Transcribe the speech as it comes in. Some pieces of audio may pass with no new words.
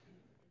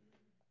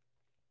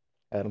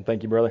Adam,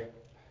 thank you, brother.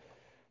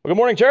 Well, good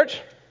morning,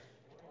 church.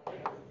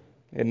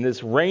 In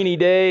this rainy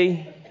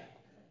day,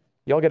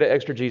 y'all get an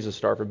extra Jesus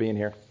star for being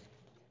here.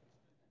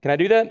 Can I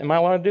do that? Am I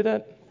allowed to do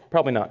that?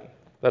 Probably not.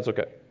 That's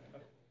okay.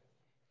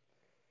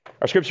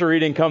 Our scripture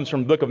reading comes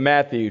from the book of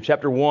Matthew,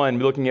 chapter 1,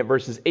 looking at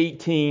verses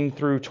 18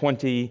 through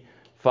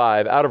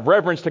 25. Out of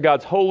reverence to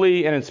God's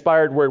holy and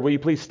inspired word, will you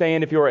please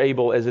stand if you are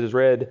able as it is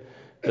read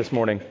this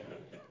morning?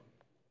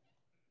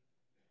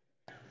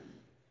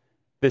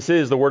 This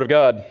is the word of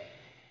God.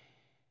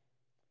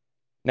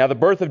 Now the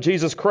birth of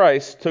Jesus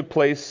Christ took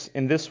place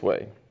in this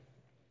way.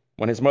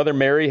 When his mother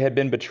Mary had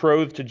been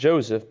betrothed to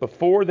Joseph,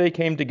 before they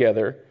came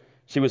together,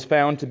 she was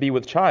found to be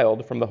with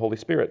child from the Holy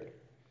Spirit.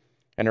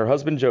 And her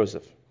husband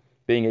Joseph,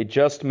 being a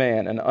just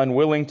man and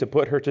unwilling to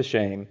put her to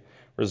shame,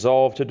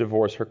 resolved to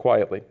divorce her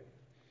quietly.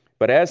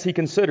 But as he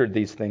considered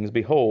these things,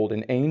 behold,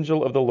 an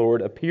angel of the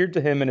Lord appeared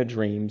to him in a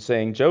dream,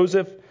 saying,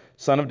 Joseph,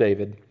 son of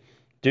David,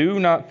 do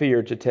not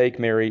fear to take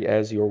Mary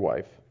as your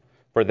wife,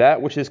 for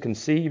that which is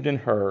conceived in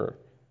her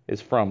is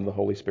from the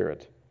Holy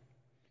Spirit.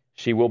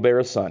 She will bear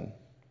a son,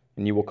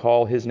 and you will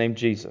call his name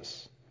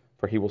Jesus,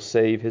 for he will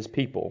save his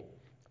people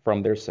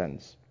from their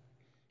sins.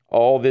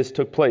 All this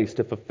took place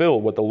to fulfill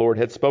what the Lord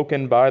had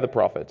spoken by the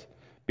prophet.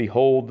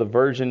 Behold, the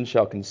virgin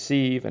shall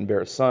conceive and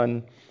bear a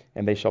son,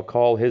 and they shall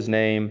call his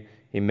name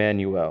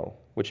Immanuel,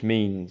 which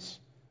means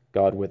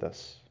God with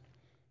us.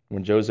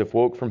 When Joseph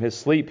woke from his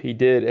sleep, he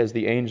did as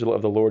the angel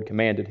of the Lord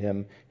commanded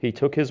him. He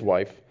took his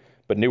wife,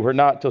 but knew her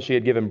not till she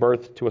had given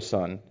birth to a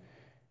son,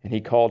 and he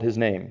called his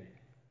name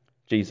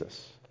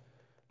Jesus.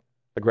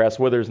 The grass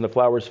withers and the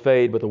flowers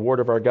fade, but the word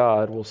of our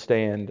God will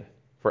stand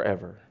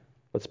forever.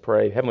 Let's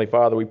pray. Heavenly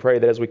Father, we pray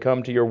that as we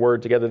come to your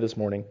word together this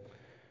morning,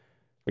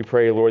 we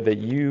pray, Lord, that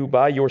you,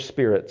 by your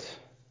Spirit,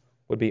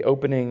 would be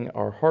opening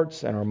our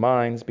hearts and our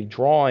minds, be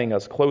drawing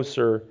us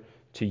closer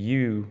to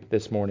you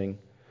this morning.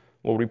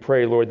 Lord, we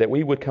pray, Lord, that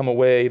we would come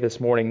away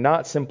this morning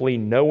not simply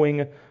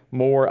knowing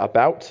more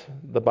about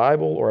the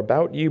Bible or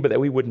about you, but that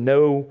we would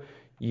know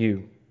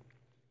you.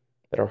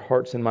 That our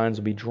hearts and minds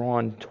would be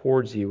drawn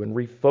towards you and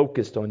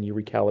refocused on you,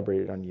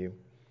 recalibrated on you.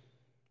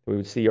 We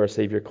would see our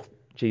Savior,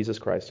 Jesus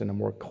Christ, in a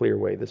more clear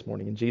way this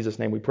morning. In Jesus'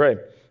 name we pray.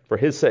 For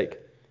his sake,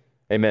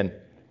 amen.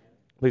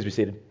 Please be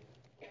seated.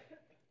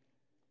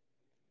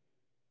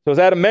 So as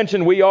Adam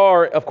mentioned, we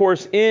are, of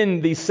course,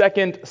 in the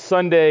second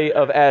Sunday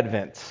of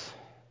Advent.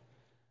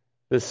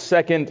 The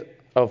second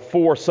of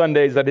 4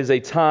 Sundays that is a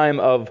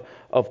time of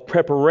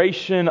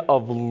preparation,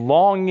 of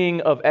longing,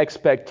 of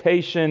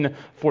expectation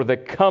for the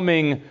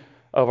coming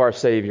of our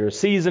Savior. A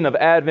season of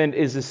Advent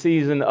is a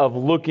season of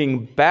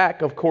looking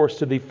back, of course,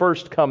 to the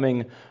first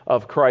coming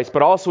of Christ,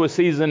 but also a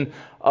season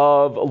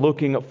of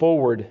looking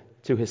forward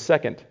to his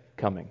second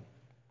coming.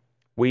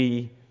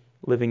 We,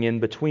 living in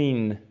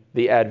between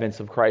the advents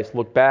of Christ,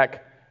 look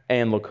back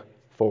and look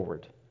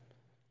forward.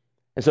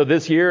 And so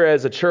this year,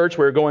 as a church,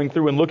 we're going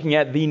through and looking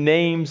at the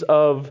names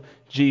of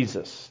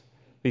Jesus.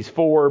 These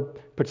 4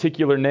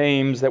 particular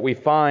names that we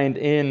find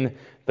in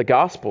the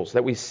Gospels,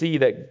 that we see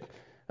that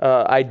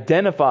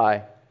identify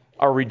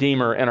our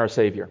Redeemer and our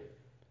Savior.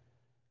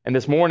 And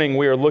this morning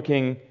we are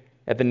looking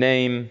at the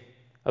name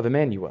of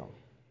Immanuel.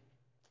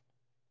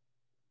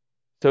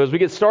 So as we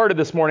get started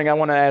this morning, I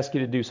want to ask you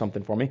to do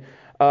something for me.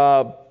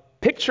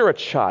 Picture a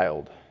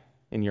child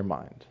in your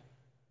mind.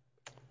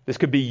 This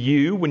could be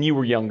you when you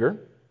were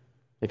younger.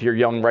 If you're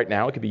young right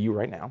now, it could be you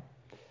right now.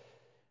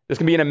 This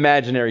can be an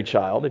imaginary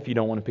child if you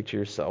don't want to picture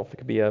yourself. It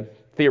could be a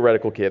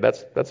theoretical kid.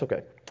 That's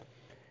okay.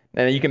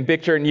 And you can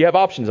picture, and you have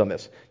options on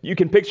this. You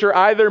can picture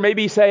either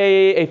maybe,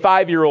 say, a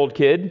 5-year-old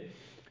kid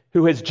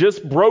who has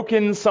just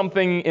broken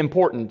something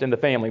important in the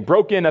family,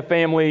 broken a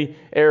family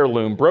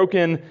heirloom,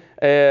 broken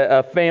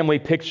a family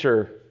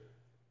picture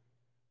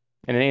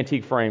in an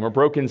antique frame, or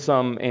broken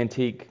some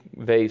antique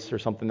vase or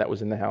something that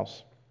was in the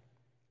house.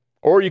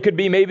 Or you could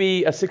be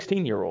maybe a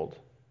 16-year-old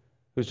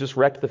who's just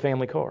wrecked the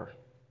family car.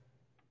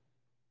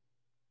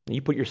 And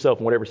you put yourself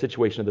in whatever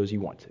situation of those you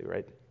want to,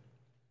 right?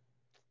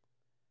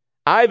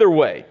 Either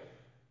way,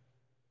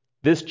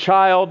 this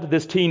child,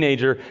 this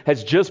teenager,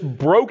 has just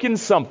broken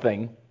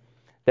something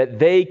that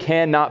they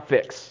cannot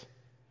fix.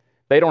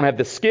 They don't have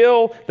the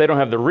skill, they don't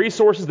have the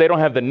resources, they don't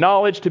have the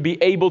knowledge to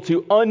be able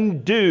to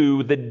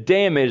undo the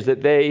damage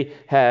that they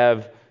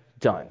have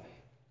done.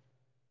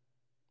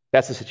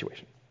 That's the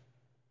situation.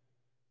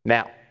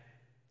 Now,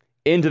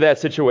 into that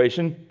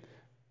situation,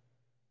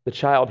 the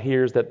child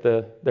hears that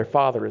their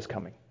father is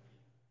coming.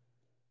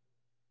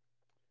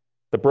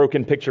 The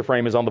broken picture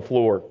frame is on the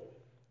floor,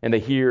 and they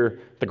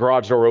hear the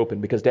garage door open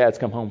because dad's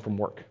come home from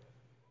work.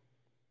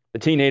 The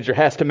teenager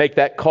has to make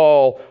that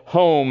call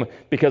home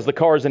because the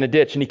car's in a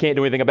ditch and he can't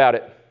do anything about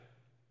it.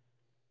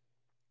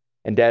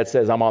 And dad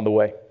says, I'm on the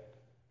way.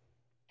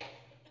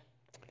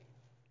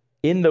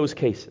 In those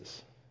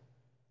cases,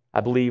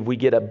 I believe we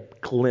get a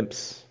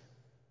glimpse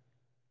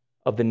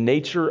of the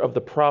nature of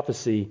the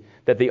prophecy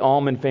that the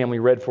Allman family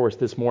read for us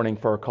this morning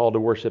for our call to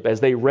worship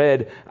as they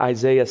read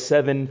Isaiah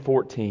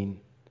 7:14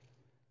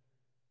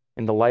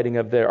 in the lighting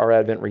of our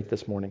Advent wreath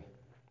this morning.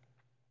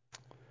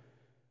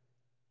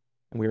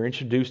 And we are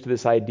introduced to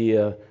this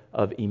idea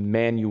of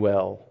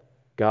Immanuel,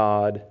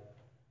 God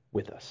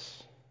with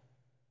us.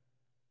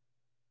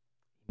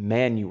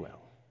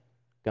 Immanuel,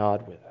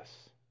 God with us.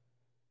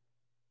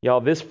 Y'all,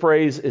 this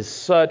phrase is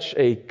such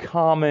a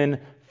common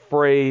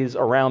phrase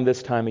around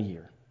this time of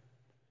year.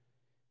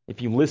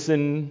 If you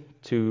listen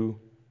to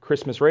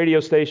Christmas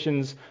radio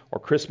stations or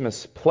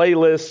Christmas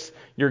playlists,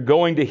 you're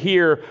going to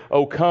hear,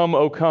 O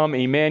come,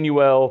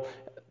 Immanuel,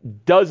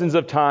 dozens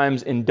of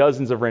times in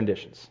dozens of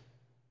renditions.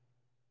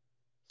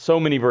 So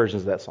many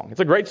versions of that song. It's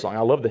a great song.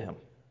 I love the hymn.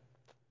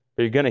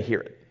 But you're going to hear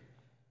it,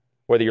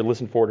 whether you're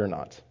listening for it or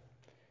not.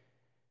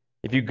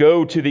 If you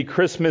go to the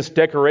Christmas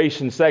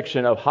decoration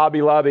section of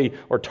Hobby Lobby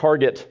or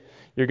Target,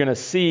 you're going to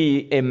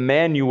see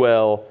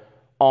Immanuel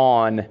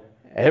on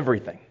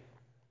everything.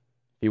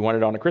 If you want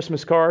it on a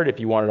Christmas card, if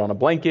you want it on a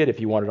blanket, if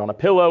you want it on a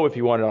pillow, if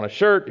you want it on a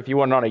shirt, if you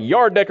want it on a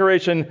yard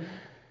decoration,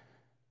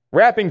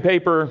 wrapping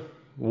paper,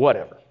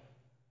 whatever.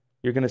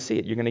 You're going to see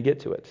it. You're going to get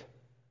to it.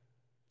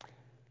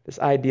 This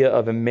idea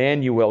of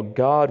Immanuel,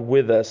 God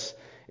with us,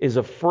 is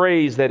a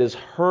phrase that is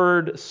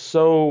heard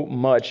so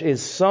much,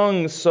 is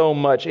sung so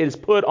much, it is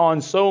put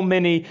on so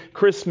many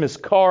Christmas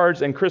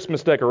cards and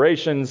Christmas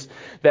decorations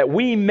that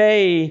we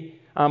may,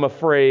 I'm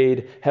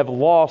afraid, have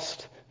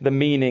lost the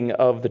meaning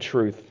of the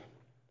truth.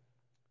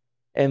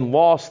 And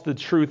lost the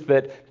truth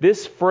that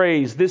this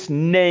phrase, this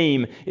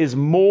name, is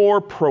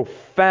more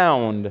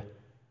profound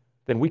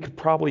than we could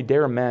probably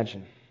dare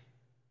imagine.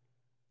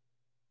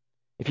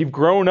 If you've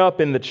grown up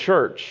in the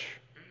church,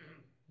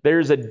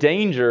 there's a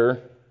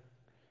danger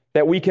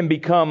that we can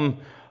become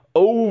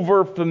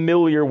over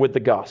familiar with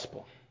the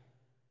gospel.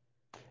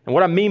 And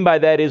what I mean by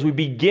that is we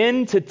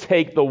begin to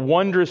take the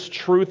wondrous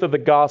truth of the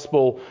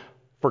gospel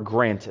for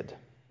granted.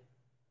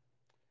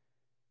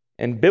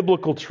 And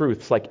biblical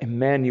truths like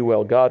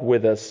Immanuel, God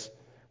with us,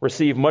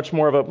 receive much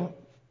more of a,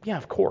 yeah,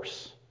 of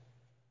course,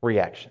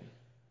 reaction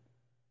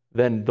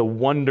than the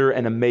wonder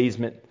and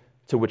amazement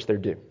to which they're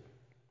due.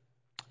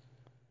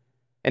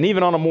 And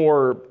even on a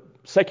more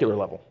secular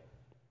level.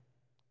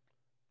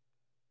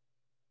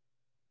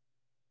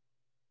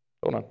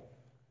 Hold on.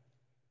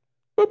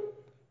 Boop.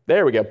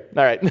 There we go.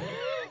 All right.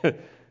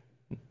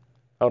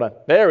 Hold on.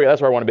 There we go.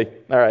 That's where I want to be.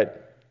 All right.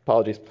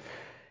 Apologies.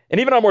 And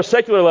even on a more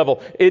secular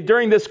level,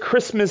 during this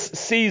Christmas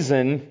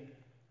season,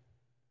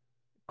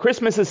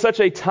 Christmas is such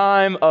a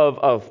time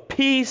of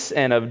peace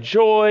and of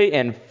joy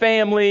and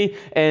family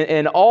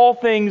and all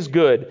things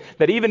good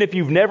that even if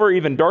you've never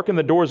even darkened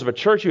the doors of a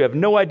church, you have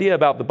no idea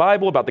about the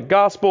Bible, about the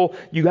gospel,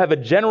 you have a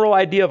general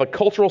idea of a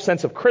cultural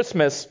sense of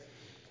Christmas.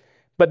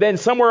 But then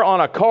somewhere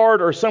on a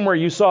card or somewhere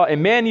you saw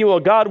Immanuel,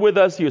 God with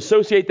us, you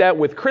associate that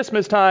with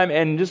Christmas time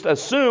and just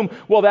assume,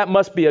 well, that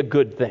must be a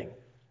good thing.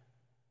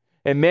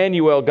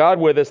 Immanuel, God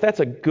with us,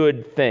 that's a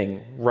good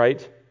thing,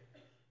 right?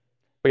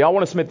 But y'all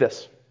want to submit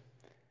this,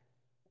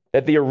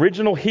 that the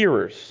original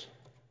hearers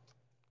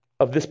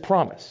of this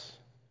promise,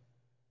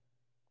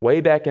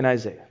 way back in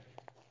Isaiah,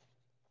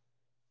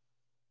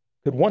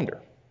 could wonder,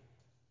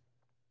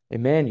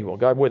 Immanuel,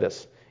 God with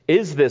us,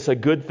 is this a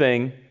good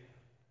thing?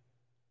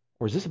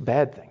 Or is this a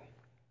bad thing?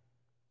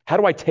 How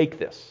do I take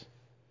this?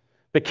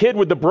 The kid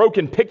with the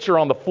broken picture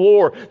on the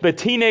floor, the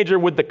teenager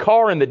with the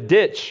car in the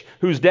ditch,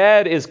 whose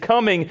dad is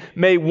coming,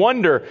 may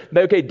wonder,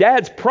 okay,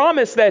 Dad's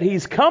promised that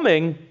he's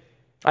coming.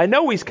 I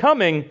know he's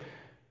coming,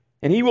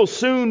 and he will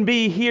soon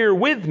be here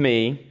with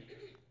me.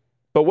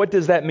 But what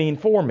does that mean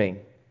for me?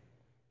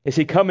 Is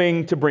he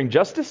coming to bring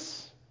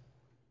justice?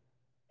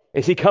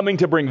 Is he coming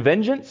to bring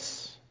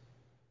vengeance?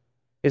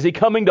 Is he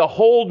coming to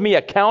hold me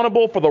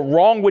accountable for the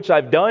wrong which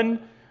I've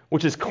done,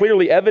 which is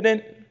clearly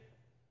evident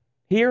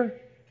here?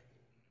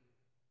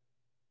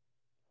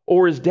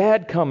 Or is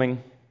Dad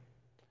coming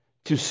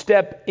to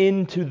step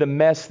into the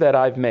mess that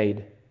I've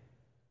made?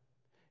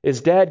 Is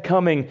Dad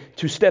coming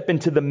to step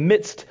into the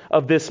midst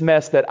of this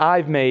mess that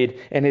I've made,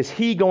 and is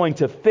he going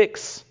to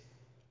fix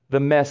the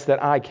mess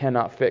that I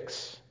cannot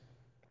fix?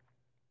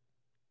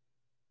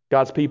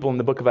 God's people in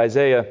the book of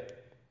Isaiah,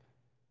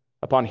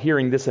 upon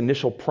hearing this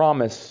initial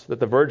promise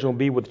that the virgin will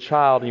be with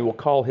child and you will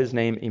call his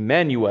name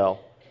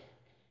Immanuel,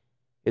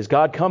 is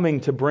God coming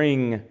to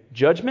bring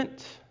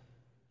judgment,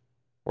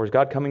 or is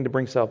God coming to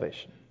bring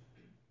salvation?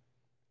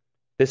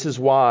 This is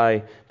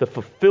why the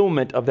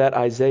fulfillment of that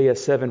Isaiah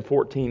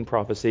 7:14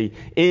 prophecy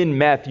in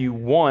Matthew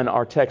 1,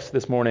 our text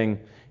this morning,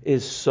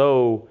 is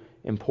so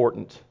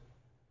important.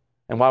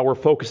 And why we're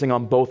focusing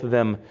on both of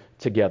them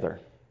together.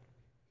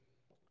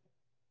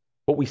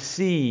 What we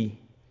see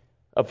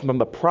from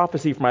the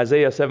prophecy from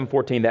Isaiah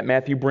 7:14 that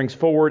Matthew brings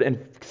forward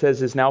and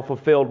says is now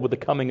fulfilled with the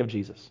coming of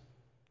Jesus.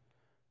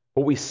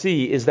 What we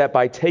see is that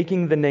by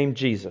taking the name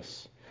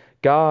Jesus,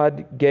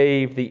 God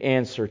gave the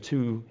answer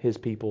to his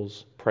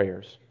people's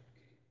prayers.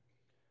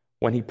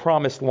 When he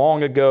promised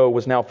long ago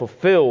was now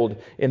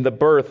fulfilled in the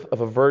birth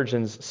of a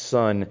virgin's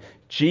son.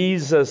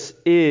 Jesus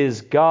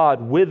is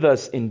God with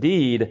us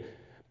indeed,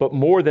 but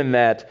more than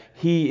that,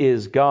 he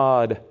is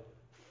God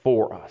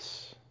for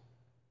us.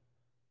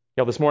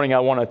 This morning I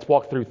want to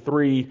walk through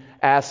three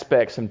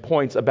aspects and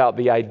points about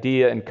the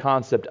idea and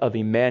concept of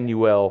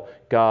Immanuel,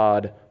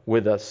 God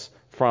with us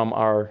from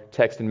our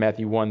text in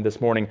Matthew 1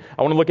 this morning.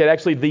 I want to look at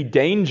actually the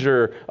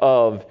danger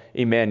of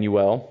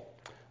Immanuel,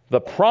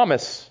 the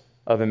promise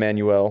of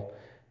Immanuel,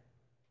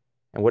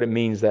 and what it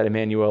means that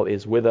Immanuel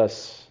is with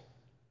us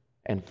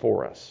and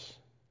for us.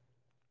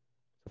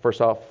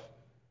 First off,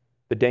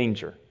 the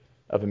danger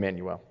of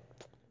Immanuel.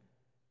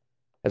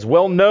 As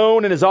well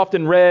known and as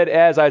often read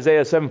as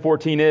Isaiah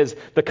 7:14 is,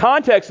 the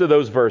context of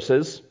those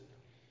verses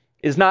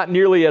is not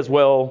nearly as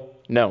well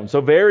known.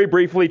 So very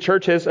briefly,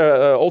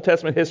 Old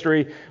Testament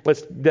history,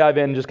 let's dive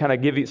in and just kind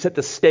of set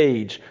the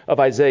stage of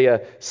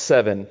Isaiah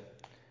 7.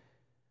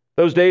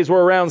 Those days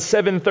were around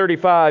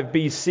 735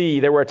 BC.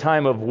 There were a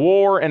time of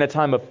war and a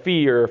time of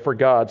fear for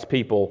God's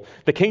people.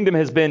 The kingdom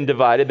has been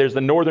divided. There's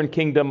the northern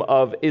kingdom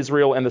of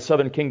Israel and the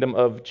southern kingdom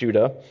of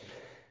Judah.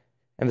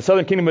 And the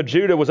southern kingdom of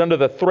Judah was under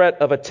the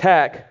threat of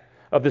attack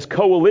of this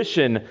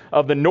coalition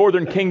of the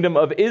northern kingdom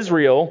of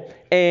Israel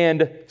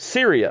and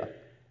Syria.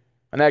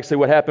 And actually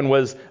what happened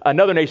was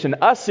another nation,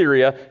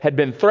 Assyria, had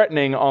been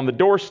threatening on the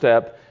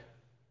doorstep.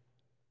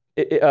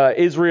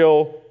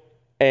 Israel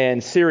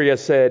and Syria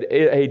said,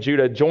 hey,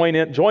 Judah,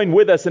 join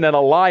with us in an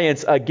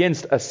alliance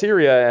against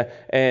Assyria.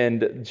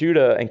 And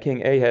Judah and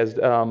King Ahaz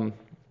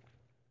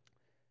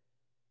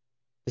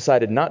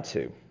decided not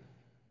to.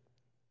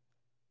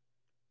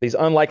 These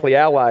unlikely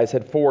allies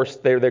had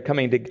they're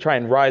coming to try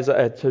and rise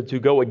to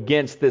go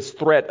against this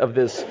threat of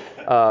this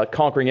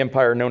conquering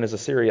empire known as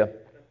Assyria.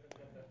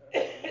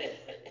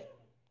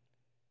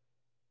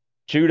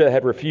 Judah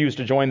had refused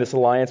to join this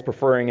alliance,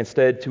 preferring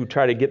instead to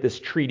try to get this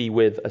treaty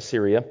with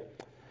Assyria.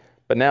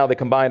 But now the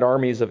combined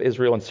armies of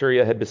Israel and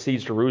Syria had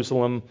besieged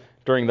Jerusalem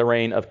during the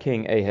reign of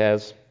King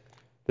Ahaz,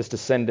 this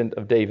descendant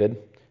of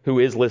David, who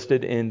is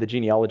listed in the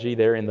genealogy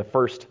there in the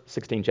first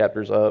 16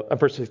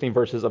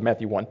 verses of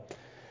Matthew 1.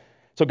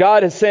 So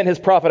God has sent his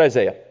prophet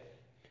Isaiah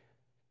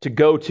to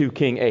go to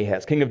King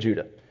Ahaz, king of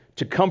Judah,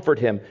 to comfort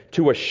him,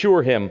 to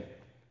assure him,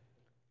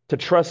 to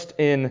trust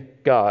in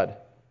God.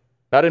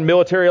 Not in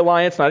military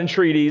alliance, not in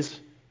treaties,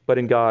 but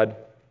in God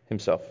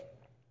himself.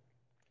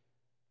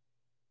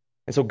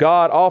 And so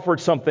God offered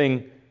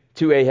something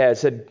to Ahaz,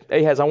 said,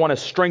 Ahaz, I want to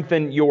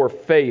strengthen your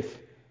faith.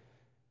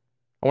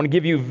 I want to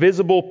give you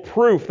visible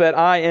proof that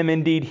I am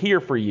indeed here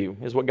for you,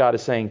 is what God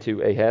is saying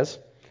to Ahaz.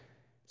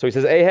 So he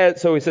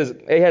says,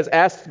 Ahaz,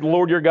 ask the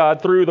Lord your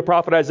God through the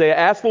prophet Isaiah,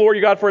 ask the Lord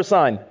your God for a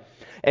sign.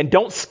 And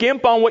don't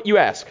skimp on what you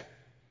ask.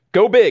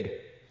 Go big.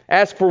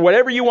 Ask for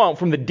whatever you want,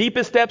 from the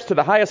deepest depths to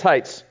the highest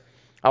heights.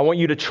 I want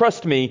you to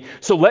trust me,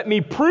 so let me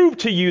prove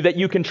to you that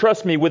you can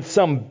trust me with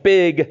some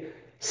big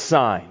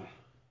sign.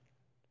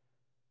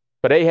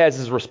 But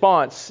Ahaz's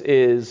response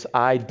is,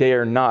 I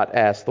dare not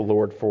ask the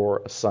Lord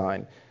for a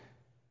sign.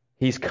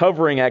 He's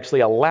covering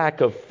actually a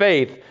lack of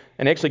faith,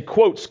 and actually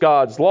quotes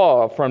God's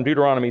law from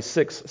Deuteronomy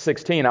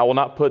 6:16. I will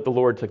not put the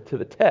Lord to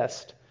the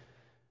test.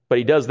 But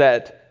he does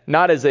that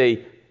not as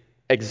an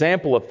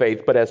example of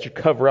faith, but as to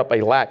cover up a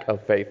lack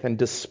of faith. And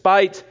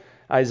despite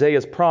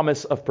Isaiah's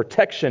promise of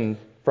protection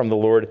from the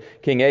Lord,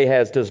 King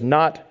Ahaz does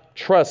not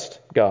trust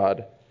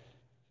God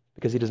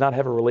because he does not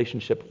have a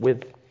relationship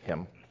with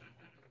him.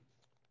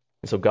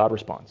 And so God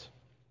responds.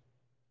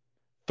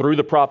 Through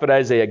the prophet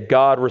Isaiah,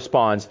 God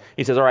responds.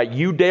 He says, all right,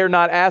 you dare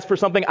not ask for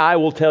something, I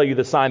will tell you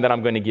the sign that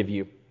I'm going to give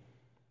you.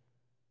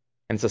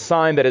 And it's a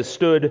sign that has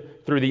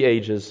stood through the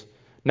ages,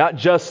 not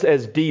just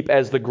as deep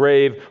as the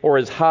grave or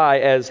as high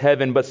as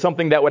heaven, but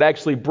something that would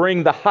actually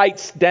bring the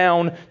heights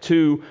down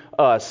to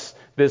us.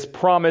 This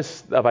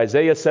promise of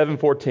Isaiah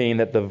 7:14,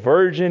 that the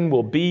virgin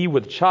will be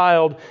with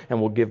child and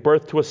will give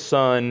birth to a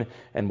son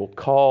and will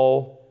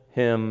call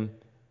him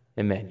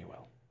Immanuel.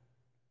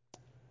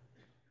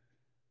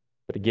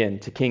 But again,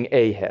 to King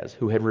Ahaz,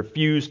 who had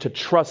refused to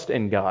trust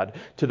in God,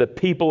 to the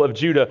people of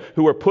Judah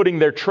who were putting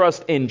their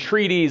trust in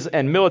treaties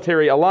and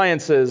military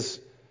alliances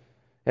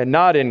and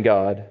not in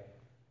God,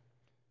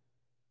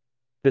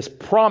 this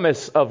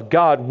promise of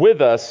God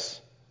with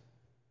us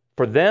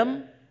for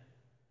them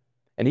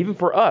and even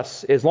for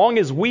us, as long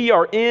as we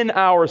are in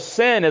our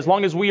sin, as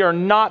long as we are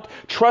not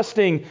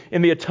trusting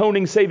in the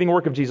atoning, saving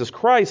work of Jesus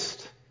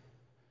Christ,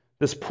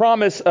 this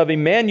promise of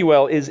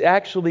Immanuel is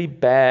actually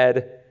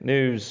bad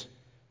news.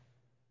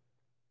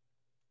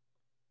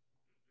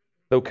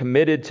 Though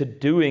committed to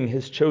doing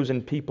his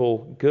chosen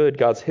people good,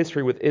 God's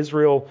history with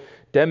Israel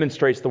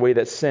demonstrates the way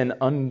that sin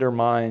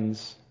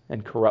undermines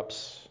and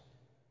corrupts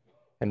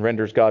and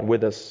renders God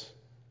with us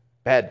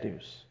bad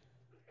news,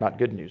 not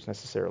good news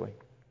necessarily.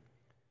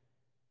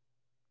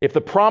 If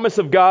the promise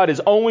of God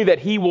is only that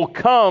he will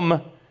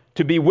come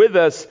to be with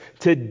us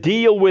to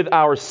deal with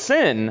our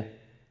sin,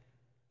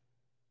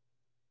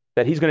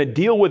 that he's going to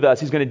deal with us,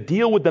 he's going to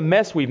deal with the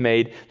mess we've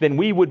made, then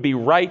we would be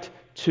right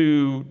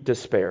to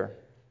despair.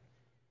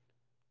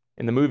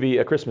 In the movie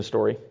A Christmas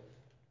Story,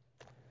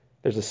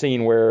 there's a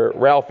scene where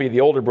Ralphie,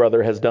 the older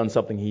brother, has done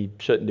something he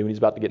shouldn't do and he's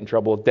about to get in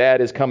trouble.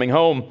 Dad is coming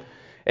home,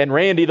 and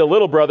Randy, the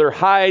little brother,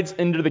 hides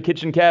into the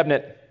kitchen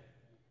cabinet,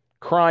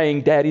 crying,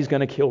 Daddy's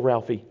going to kill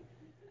Ralphie.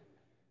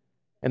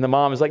 And the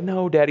mom is like,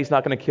 no, Daddy's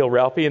not going to kill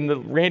Ralphie.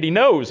 And Randy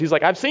knows. He's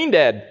like, I've seen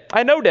Dad.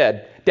 I know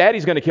Dad.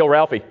 Daddy's going to kill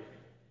Ralphie.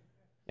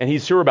 And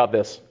he's sure about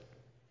this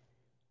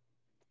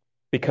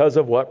because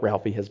of what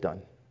Ralphie has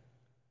done.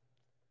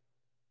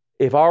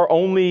 If our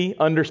only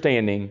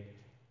understanding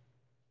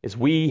is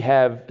we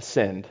have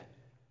sinned,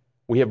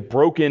 we have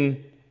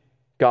broken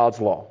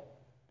God's law,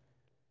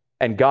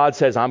 and God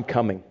says, I'm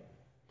coming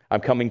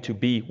to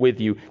be with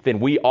you, then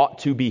we ought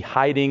to be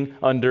hiding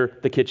under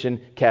the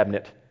kitchen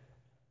cabinet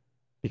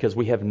because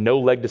we have no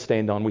leg to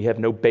stand on. We have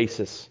no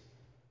basis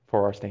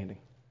for our standing.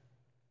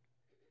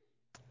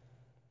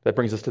 That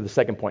brings us to the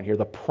second point here,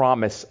 the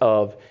promise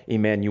of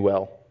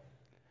Immanuel.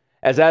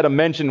 As Adam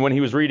mentioned when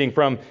he was reading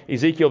from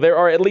Ezekiel, there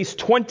are at least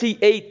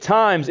 28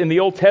 times in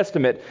the Old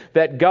Testament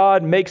that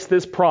God makes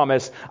this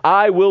promise,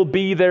 I will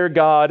be their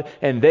God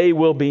and they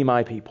will be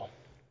my people.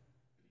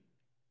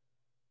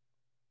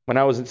 When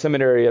I was in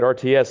seminary at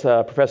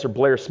RTS, Professor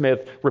Blair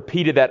Smith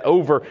repeated that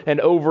over and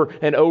over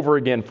and over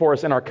again for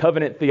us in our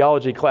covenant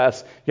theology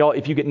class. Y'all,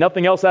 if you get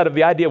nothing else out of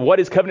the idea of what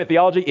is covenant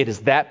theology, it is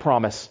that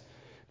promise.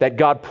 That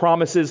God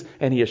promises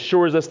and he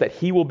assures us that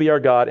he will be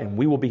our God and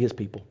we will be his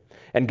people.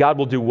 And God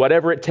will do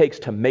whatever it takes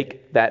to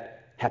make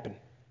that happen.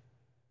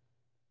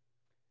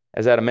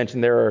 As Adam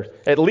mentioned, there are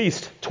at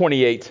least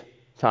 28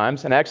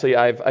 times, and actually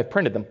I've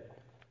printed them.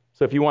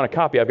 So if you want a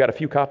copy, I've got a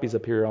few copies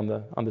up here on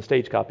the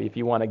stage copy. If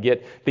you want to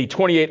get the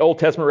 28 Old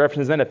Testament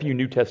references and a few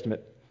New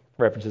Testament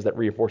references that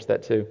reinforce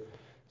that too.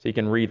 So you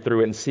can read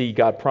through it and see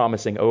God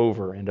promising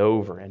over and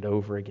over and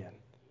over again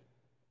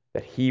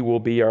that he will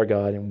be our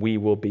God and we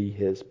will be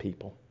his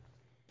people.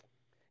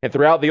 And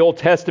throughout the Old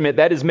Testament,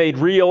 that is made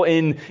real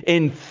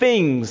in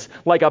things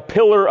like a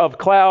pillar of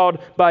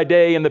cloud by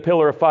day and the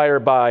pillar of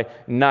fire by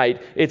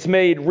night. It's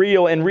made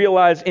real and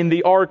realized in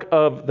the Ark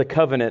of the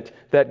Covenant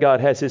that God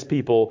has his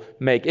people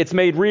make. It's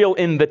made real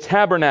in the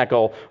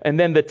tabernacle and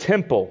then the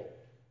temple.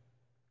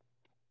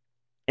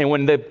 And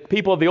when the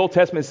people of the Old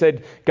Testament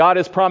said, God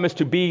has promised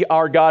to be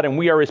our God and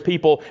we are his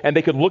people, and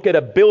they could look at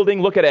a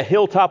building, look at a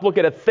hilltop, look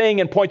at a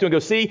thing and point to it and go,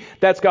 see,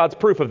 that's God's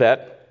proof of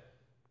that.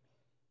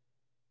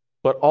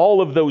 But all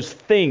of those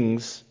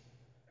things,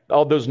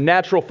 all those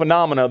natural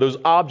phenomena, those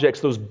objects,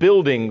 those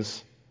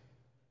buildings,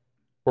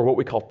 were what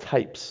we call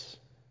types,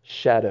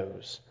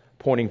 shadows,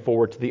 pointing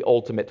forward to the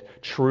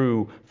ultimate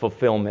true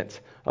fulfillment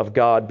of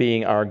God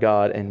being our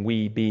God and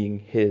we being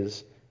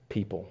his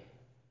people.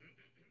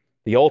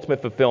 The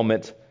ultimate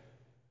fulfillment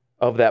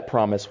of that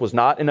promise was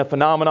not in a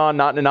phenomenon,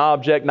 not in an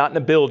object, not in a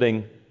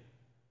building,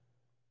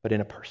 but in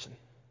a person.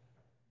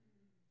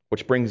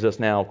 Which brings us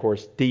now, of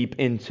course, deep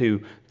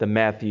into the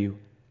Matthew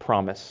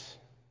promise,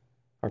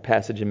 our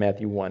passage in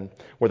Matthew 1,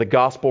 where the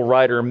gospel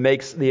writer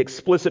makes the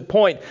explicit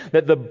point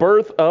that the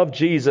birth of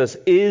Jesus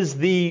is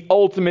the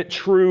ultimate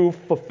true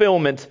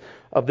fulfillment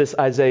of this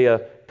Isaiah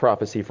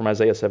prophecy from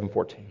Isaiah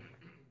 7:14.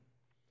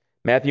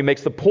 Matthew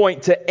makes the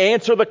point to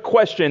answer the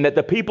question that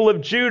the people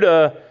of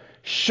Judah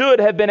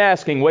should have been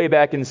asking way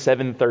back in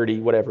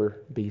 730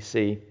 whatever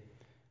BC,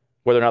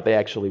 whether or not they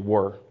actually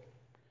were.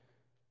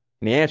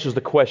 And he answers the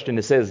question.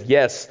 It says,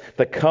 yes,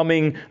 the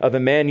coming of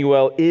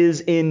Immanuel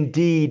is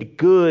indeed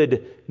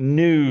good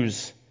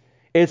news.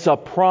 It's a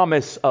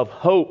promise of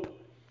hope.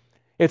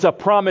 It's a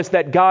promise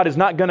that God is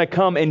not going to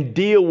come and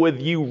deal with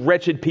you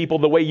wretched people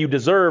the way you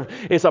deserve.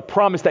 It's a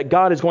promise that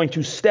God is going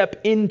to step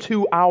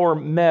into our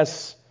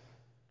mess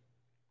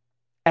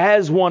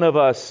as one of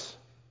us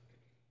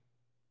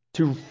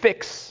to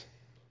fix,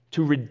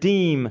 to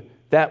redeem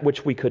that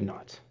which we could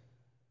not.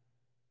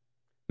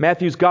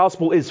 Matthew's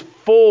gospel is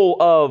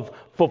full of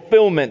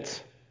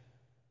fulfillment.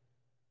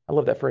 I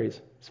love that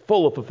phrase. It's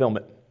full of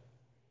fulfillment.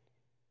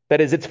 That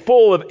is, it's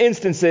full of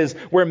instances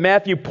where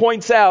Matthew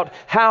points out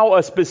how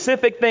a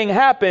specific thing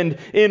happened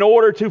in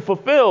order to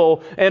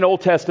fulfill an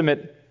Old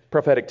Testament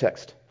prophetic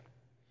text.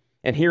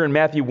 And here in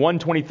Matthew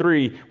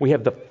 1:23, we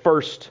have the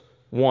first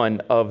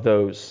one of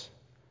those.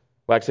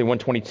 Well, actually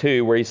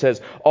 1:22, where he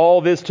says,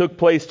 all this took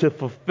place to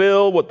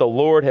fulfill what the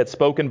Lord had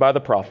spoken by the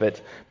prophet.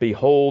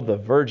 Behold, the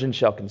virgin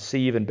shall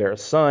conceive and bear a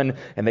son,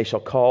 and they shall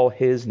call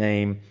his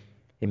name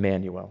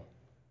Immanuel.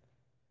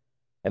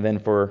 And then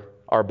for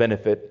our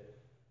benefit,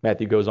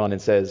 Matthew goes on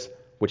and says,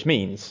 which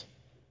means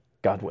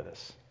God with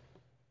us.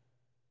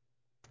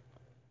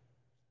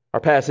 Our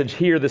passage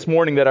here this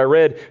morning that I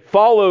read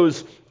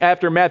follows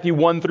after Matthew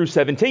 1 through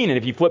 17. And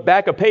if you flip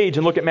back a page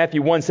and look at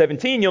Matthew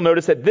 1:17, you'll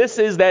notice that this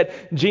is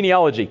that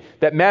genealogy,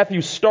 that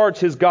Matthew starts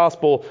his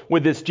gospel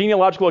with this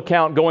genealogical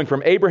account going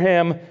from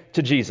Abraham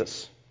to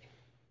Jesus.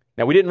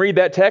 Now, we didn't read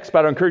that text,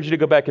 but I encourage you to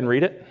go back and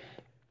read it.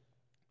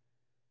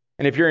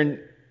 And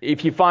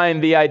if you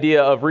find the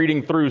idea of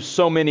reading through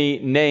so many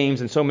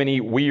names and so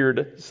many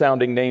weird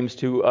sounding names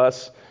to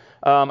us,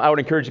 I would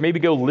encourage you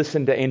maybe go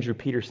listen to Andrew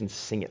Peterson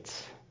sing it.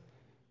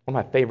 One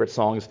of my favorite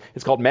songs.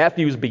 It's called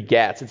Matthew's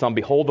Begats. It's on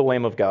Behold the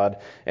Lamb of God.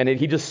 And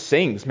he just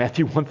sings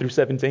Matthew 1 through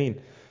 17.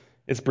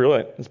 It's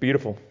brilliant. It's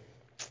beautiful.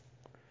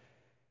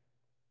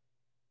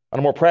 On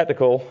a more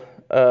practical,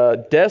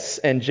 Des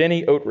and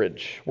Jenny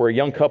Oatridge were a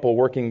young couple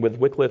working with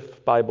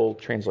Wycliffe Bible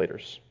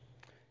translators.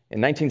 In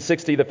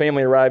 1960, the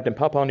family arrived in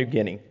Papua New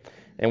Guinea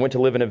and went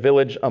to live in a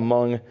village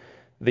among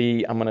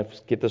the, I'm going to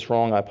get this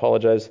wrong, I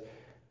apologize,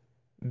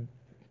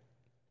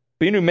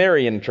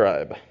 Benumerian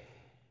tribe.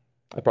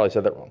 I probably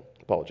said that wrong.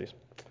 Apologies.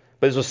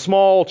 But it's a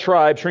small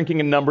tribe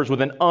shrinking in numbers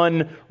with an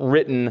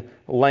unwritten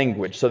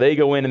language. So they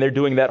go in and they're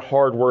doing that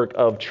hard work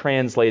of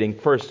translating,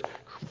 first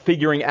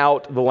figuring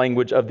out the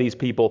language of these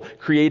people,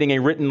 creating a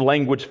written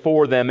language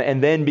for them,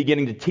 and then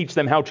beginning to teach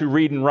them how to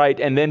read and write,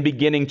 and then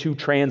beginning to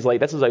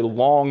translate. This is a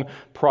long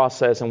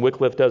process, and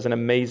Wycliffe does an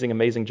amazing,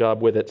 amazing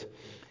job with it.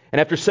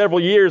 And after several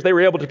years, they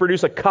were able to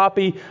produce a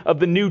copy of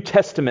the New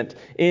Testament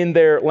in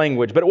their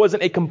language. But it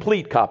wasn't a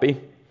complete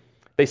copy.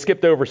 They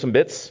skipped over some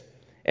bits.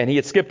 And he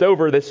had skipped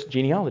over this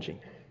genealogy,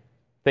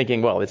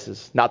 thinking, well, this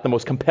is not the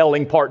most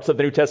compelling parts of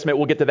the New Testament.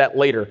 We'll get to that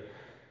later.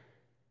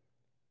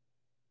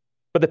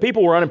 But the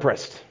people were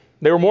unimpressed.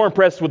 They were more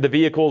impressed with the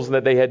vehicles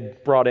that they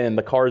had brought in,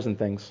 the cars and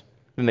things,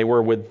 than they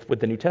were with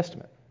the New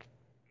Testament.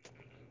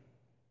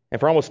 And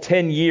for almost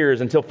 10 years,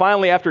 until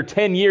finally after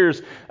 10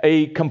 years,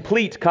 a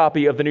complete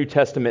copy of the New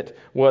Testament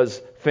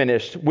was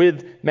finished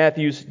with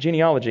Matthew's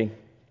genealogy.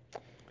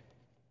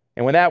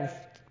 And when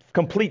that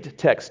complete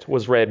text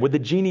was read, with the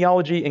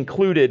genealogy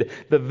included,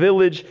 the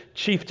village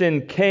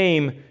chieftain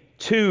came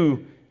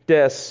to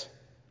Des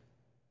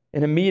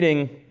in a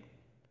meeting,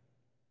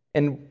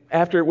 and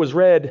after it was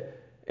read,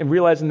 and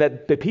realizing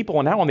that the people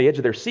are now on the edge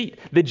of their seat.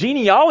 The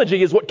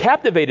genealogy is what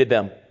captivated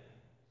them.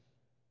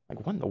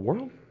 Like, what in the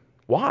world?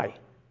 Why?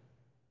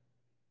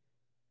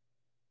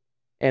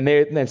 And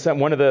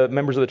one of the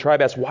members of the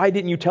tribe asked, why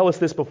didn't you tell us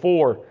this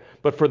before?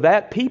 But for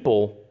that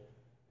people,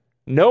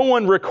 no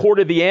one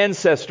recorded the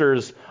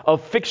ancestors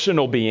of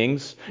fictional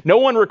beings. No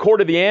one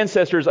recorded the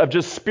ancestors of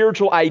just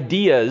spiritual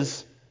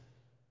ideas.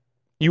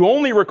 You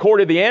only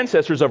recorded the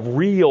ancestors of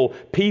real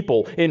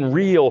people in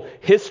real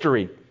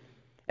history.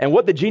 And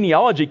what the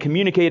genealogy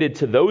communicated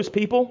to those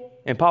people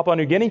in Papua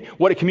New Guinea,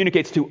 what it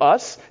communicates to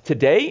us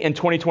today in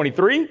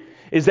 2023,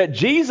 is that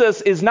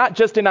Jesus is not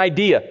just an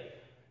idea.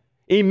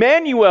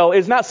 Immanuel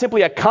is not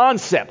simply a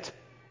concept.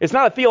 It's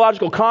not a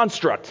theological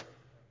construct.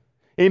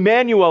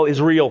 Immanuel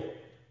is real.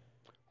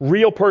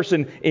 Real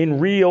person in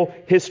real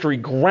history,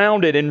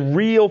 grounded in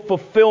real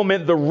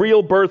fulfillment, the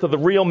real birth of the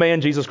real man,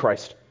 Jesus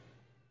Christ.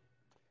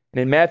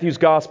 And in Matthew's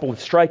gospel,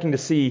 it's striking to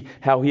see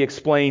how he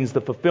explains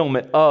the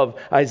fulfillment of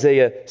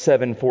Isaiah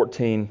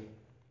 7:14.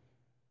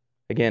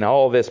 Again,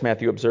 all of this,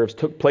 Matthew observes,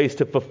 took place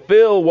to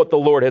fulfill what the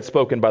Lord had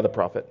spoken by the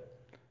prophet.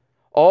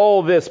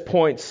 All this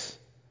points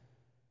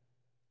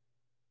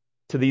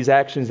to these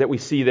actions that we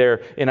see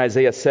there in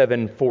Isaiah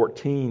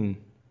 7:14.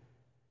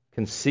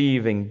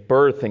 Conceiving,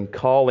 birthing,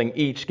 calling,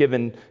 each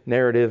given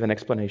narrative and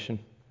explanation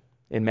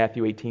in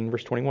Matthew 18,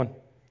 verse 21.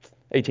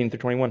 18 through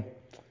 21.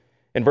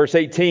 In verse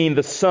 18,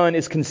 the Son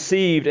is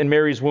conceived in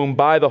Mary's womb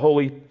by the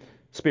Holy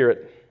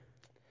Spirit.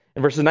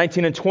 In verses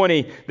 19 and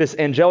 20, this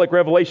angelic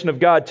revelation of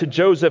God to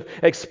Joseph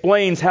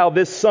explains how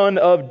this son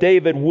of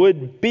David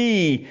would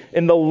be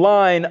in the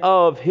line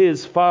of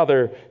his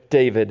father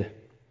David.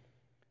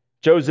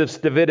 Joseph's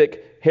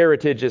Davidic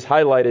heritage is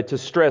highlighted to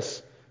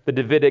stress the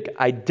Davidic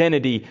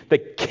identity, the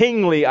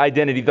kingly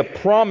identity, the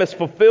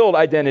promise-fulfilled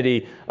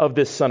identity of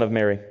this son of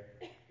Mary.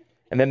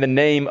 And then the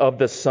name of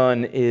the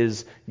Son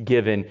is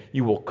given.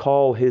 You will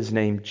call his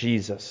name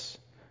Jesus,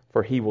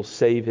 for he will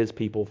save his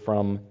people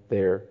from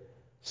their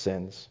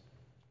sins.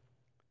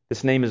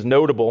 This name is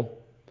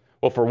notable.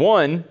 Well, for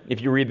one,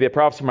 if you read the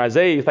prophecy from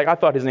Isaiah, you think, I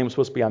thought his name was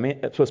supposed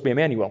to be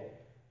Immanuel.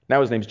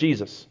 Now his name's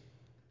Jesus.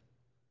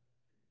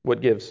 What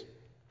gives?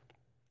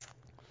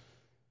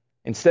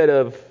 Instead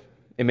of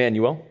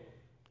Immanuel,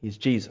 he's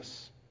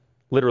Jesus.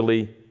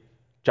 Literally,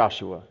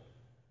 Joshua,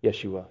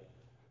 Yeshua.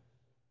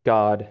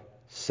 God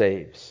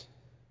saves.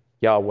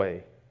 Yahweh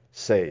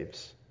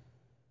saves.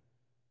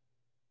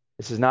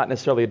 This is not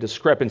necessarily a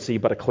discrepancy,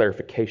 but a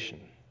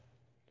clarification.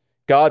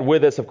 God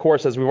with us, of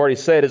course, as we've already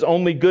said, is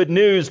only good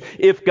news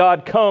if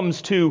God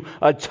comes to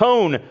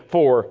atone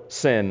for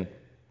sin.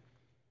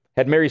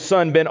 Had Mary's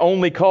son been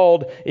only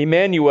called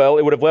Immanuel,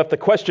 it would have left a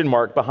question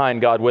mark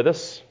behind God with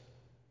us.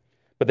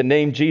 But the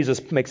name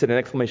Jesus makes it an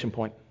exclamation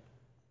point.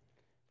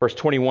 Verse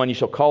 21, you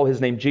shall call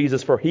his name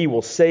Jesus, for he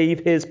will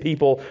save his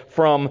people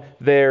from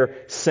their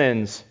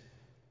sins.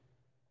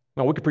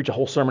 Now, we could preach a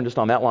whole sermon just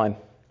on that line.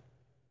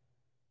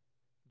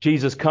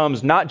 Jesus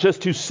comes not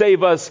just to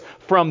save us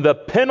from the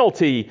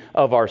penalty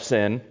of our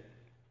sin,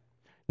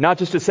 not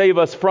just to save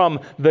us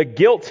from the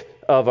guilt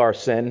of our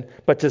sin,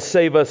 but to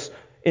save us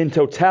in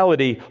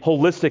totality,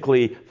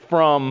 holistically,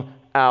 from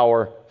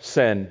our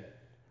sin.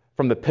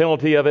 From the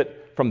penalty of it,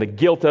 from the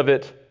guilt of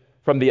it,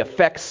 from the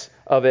effects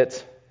of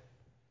it,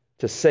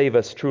 to save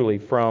us truly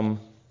from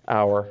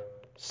our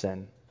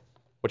sin.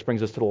 Which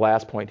brings us to the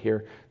last point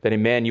here, that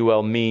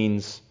Immanuel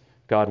means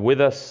God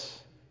with us,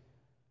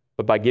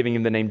 but by giving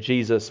him the name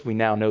Jesus, we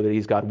now know that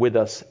he's God with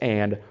us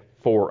and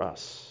for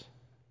us.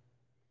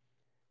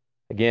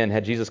 Again,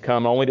 had Jesus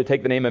come only to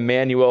take the name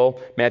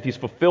Immanuel, Matthew's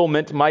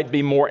fulfillment might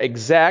be more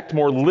exact,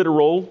 more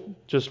literal,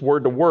 just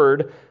word to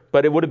word,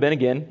 but it would have been,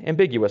 again,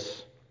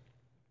 ambiguous.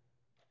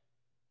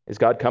 Is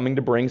God coming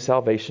to bring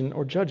salvation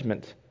or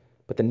judgment?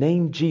 But the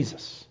name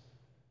Jesus,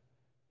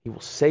 he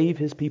will save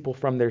his people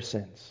from their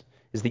sins,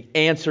 is the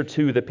answer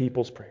to the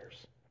people's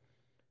prayers.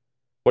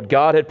 What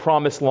God had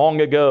promised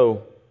long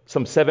ago,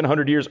 some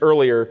 700 years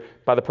earlier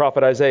by the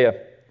prophet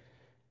Isaiah,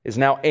 is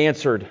now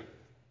answered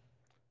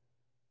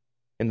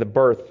in the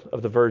birth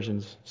of the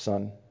Virgin's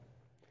Son.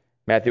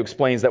 Matthew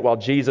explains that while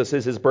Jesus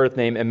is his birth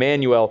name,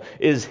 Immanuel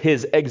is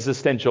his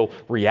existential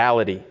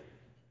reality.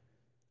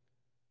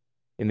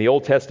 In the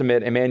Old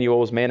Testament, Immanuel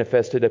was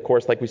manifested, of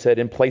course, like we said,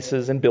 in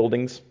places and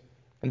buildings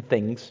and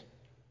things.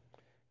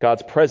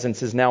 God's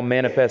presence is now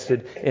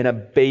manifested in a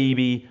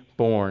baby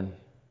born,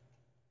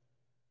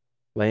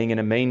 laying in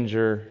a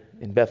manger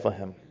in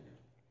Bethlehem.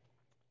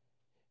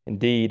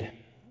 Indeed,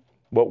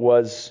 what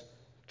was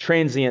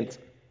transient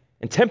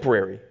and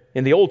temporary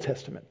in the Old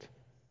Testament,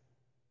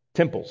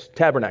 temples,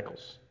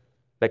 tabernacles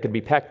that could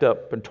be packed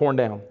up and torn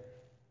down,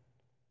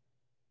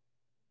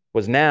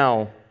 was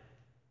now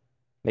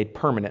made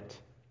permanent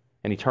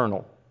and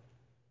eternal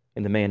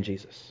in the man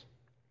Jesus.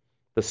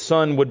 The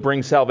Son would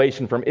bring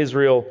salvation from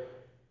Israel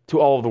to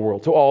all of the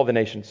world, to all the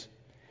nations.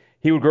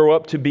 He would grow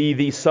up to be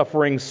the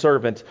suffering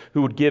servant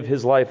who would give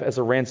his life as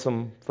a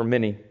ransom for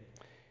many.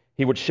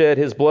 He would shed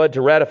his blood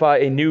to ratify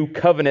a new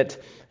covenant,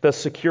 thus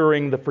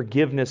securing the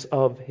forgiveness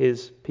of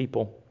his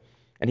people.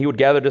 And he would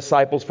gather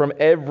disciples from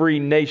every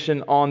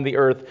nation on the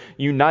earth,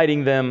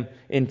 uniting them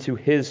into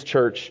his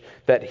church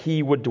that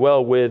he would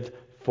dwell with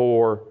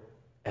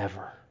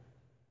forever.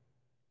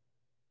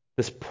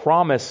 This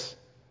promise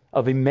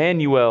of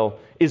Immanuel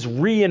is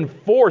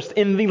reinforced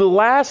in the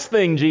last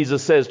thing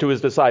Jesus says to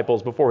his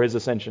disciples before his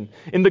ascension.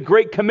 In the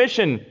Great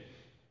Commission,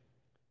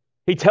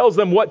 he tells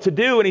them what to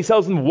do, and he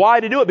tells them why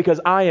to do it, because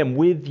I am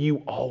with you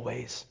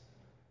always.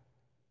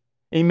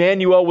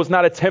 Immanuel was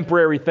not a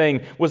temporary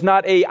thing, was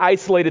not an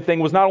isolated thing,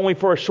 was not only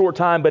for a short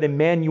time, but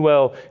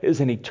Immanuel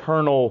is an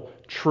eternal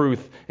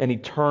truth, an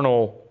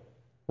eternal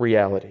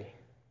reality.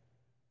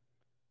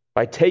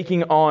 By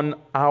taking on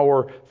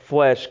our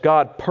flesh,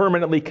 God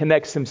permanently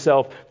connects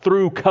himself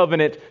through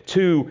covenant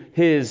to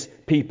his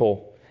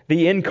people.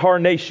 The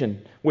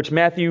incarnation, which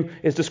Matthew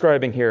is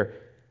describing here,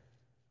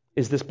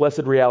 is this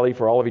blessed reality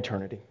for all of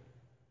eternity.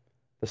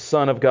 The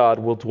Son of God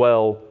will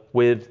dwell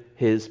with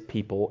his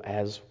people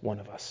as one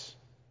of us.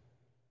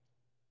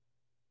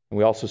 And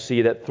we also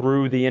see that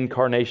through the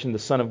incarnation, the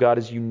Son of God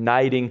is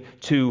uniting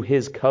to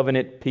his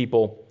covenant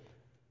people.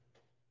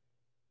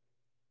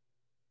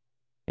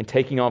 In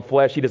taking on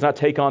flesh, he does not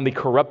take on the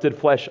corrupted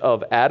flesh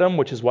of Adam,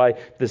 which is why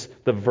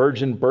the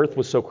virgin birth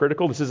was so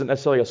critical. This isn't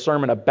necessarily a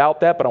sermon about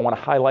that, but I want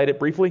to highlight it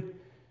briefly.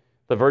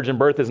 The virgin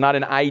birth is not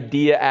an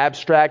idea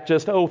abstract,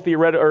 just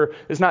theoretical, or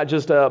it's not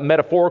just a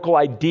metaphorical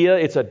idea,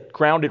 it's a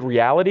grounded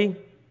reality.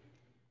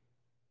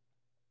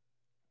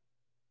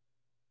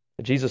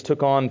 Jesus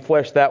took on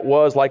flesh that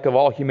was like of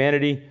all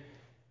humanity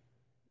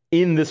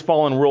in this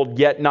fallen world,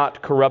 yet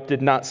not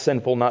corrupted, not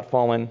sinful, not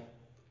fallen.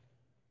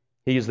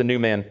 He is the new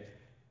man,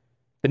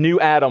 the new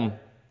Adam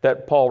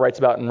that Paul writes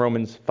about in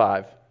Romans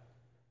 5.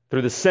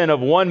 Through the sin of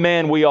one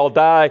man, we all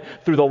die.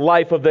 Through the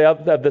life of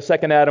the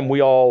second Adam,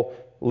 we all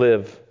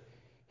live.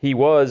 He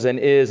was and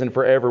is and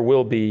forever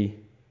will be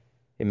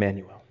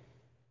Immanuel.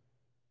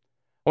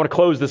 I want to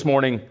close this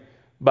morning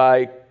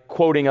by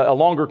quoting a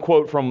longer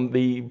quote from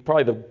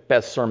probably the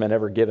best sermon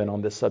ever given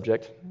on this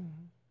subject.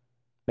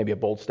 Maybe a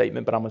bold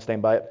statement, but I'm going to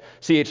stand by it.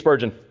 C.H.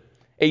 Spurgeon,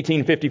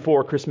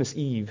 1854, Christmas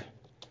Eve,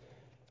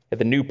 at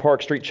the New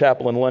Park Street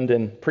Chapel in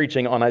London,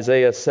 preaching on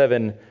Isaiah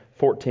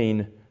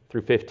 7:14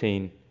 through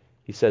 15.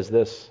 He says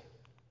this: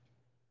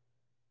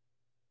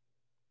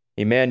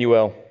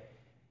 Immanuel,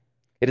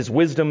 it is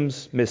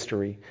wisdom's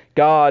mystery,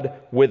 God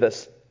with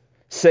us.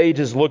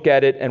 Sages look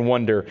at it and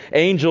wonder.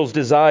 Angels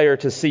desire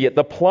to see it.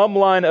 The plumb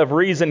line of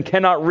reason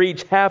cannot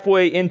reach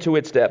halfway into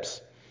its depths.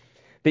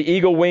 The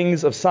eagle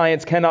wings of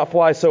science cannot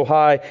fly so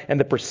high, and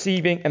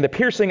the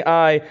piercing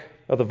eye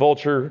of the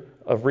vulture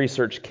of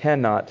research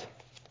cannot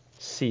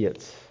see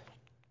it.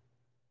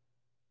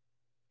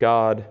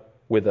 God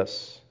with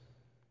us.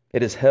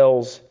 It is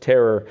hell's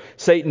terror.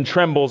 Satan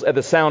trembles at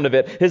the sound of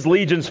it. His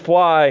legions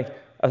fly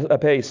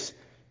apace.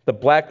 The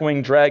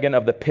black-winged dragon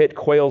of the pit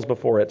quails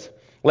before it.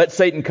 Let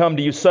Satan come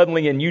to you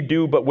suddenly, and you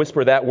do but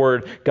whisper that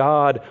word,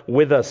 God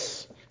with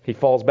us. He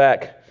falls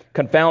back,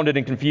 confounded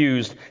and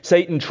confused.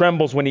 Satan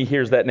trembles when he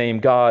hears that name,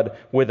 God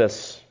with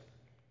us.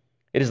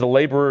 It is the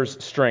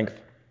laborer's strength.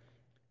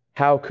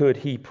 How could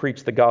he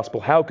preach the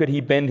gospel? How could he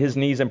bend his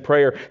knees in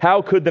prayer?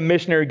 How could the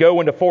missionary go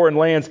into foreign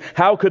lands?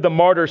 How could the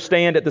martyr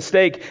stand at the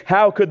stake?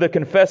 How could the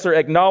confessor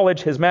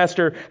acknowledge his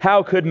master?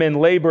 How could men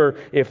labor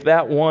if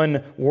that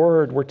one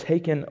word were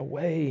taken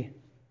away?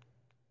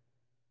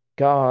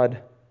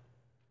 God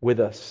with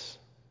us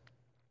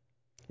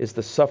is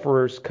the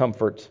sufferer's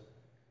comfort,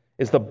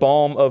 is the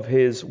balm of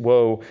his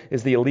woe,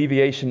 is the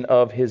alleviation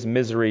of his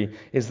misery,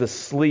 is the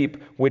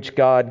sleep which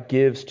God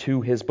gives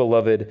to his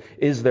beloved,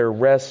 is their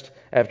rest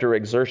after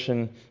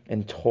exertion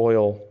and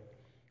toil.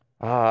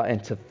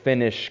 And to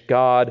finish,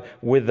 God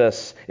with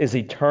us is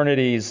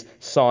eternity's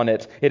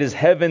sonnet. It is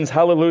heaven's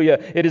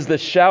hallelujah. It is the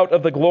shout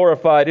of the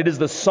glorified. It is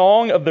the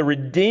song of the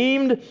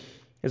redeemed.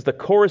 Is the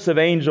chorus of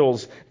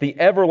angels, the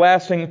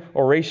everlasting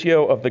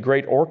oratio of the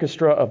great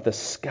orchestra of the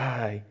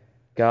sky,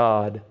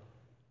 God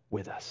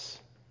with us.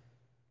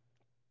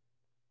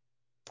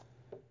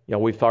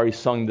 We've already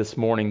sung this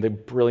morning the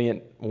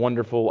brilliant,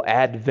 wonderful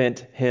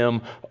Advent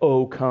hymn,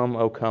 O come,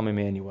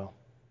 Immanuel.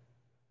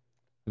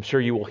 I'm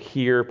sure you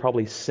will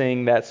probably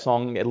sing that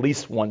song at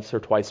least once or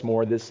twice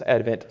more this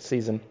Advent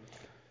season.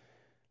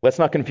 Let's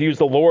not confuse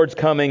the Lord's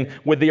coming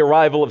with the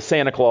arrival of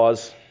Santa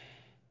Claus.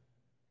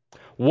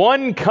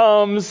 One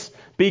comes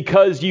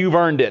because you've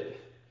earned it.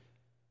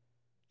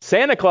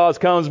 Santa Claus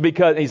comes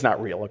because he's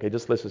not real. Okay,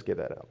 let's just get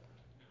that out.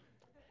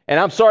 And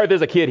I'm sorry if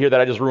there's a kid here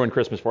that I just ruined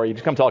Christmas for you.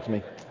 Just come talk to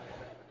me.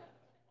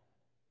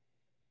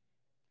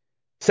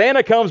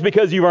 Santa comes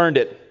because you've earned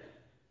it.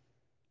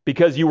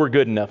 Because you were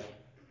good enough.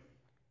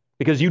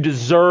 Because you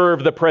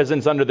deserve the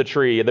presents under the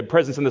tree, the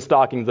presents in the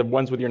stockings, the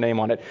ones with your name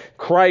on it.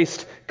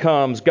 Christ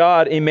comes,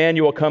 God,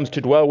 Immanuel, comes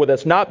to dwell with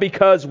us, not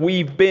because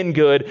we've been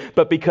good,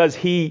 but because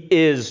He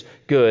is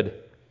good.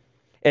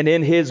 And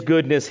in His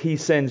goodness, He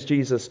sends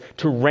Jesus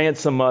to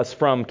ransom us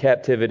from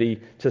captivity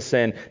to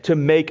sin, to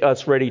make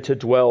us ready to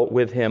dwell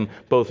with Him,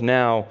 both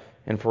now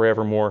and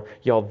forevermore.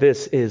 Y'all,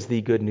 this is the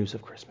good news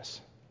of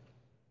Christmas.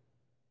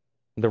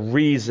 The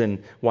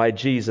reason why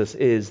Jesus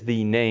is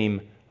the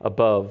name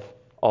above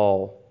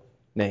all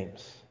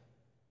names.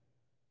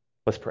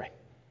 Let's pray.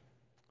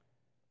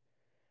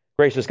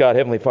 Gracious God,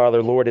 Heavenly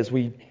Father, Lord, as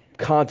we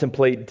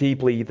contemplate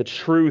deeply the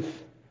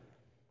truth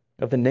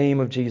of the name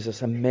of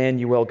Jesus,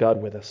 Immanuel,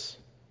 God with us.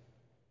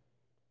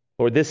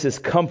 Lord, this is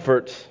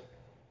comfort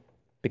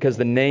because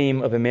the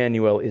name of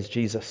Immanuel is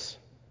Jesus.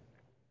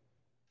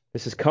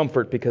 This is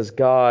comfort because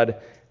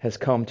God has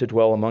come to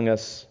dwell among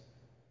us,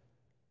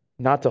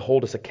 not to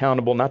hold us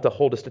accountable, not to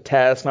hold us to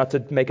task, not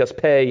to make us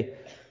pay,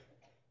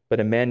 but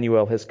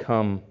Immanuel has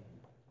come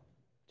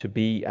to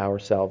be our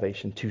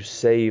salvation, to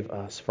save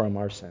us from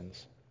our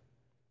sins.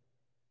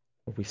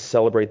 We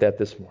celebrate that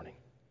this morning.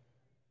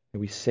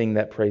 And we sing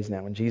that praise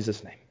now in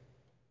Jesus' name.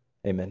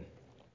 Amen.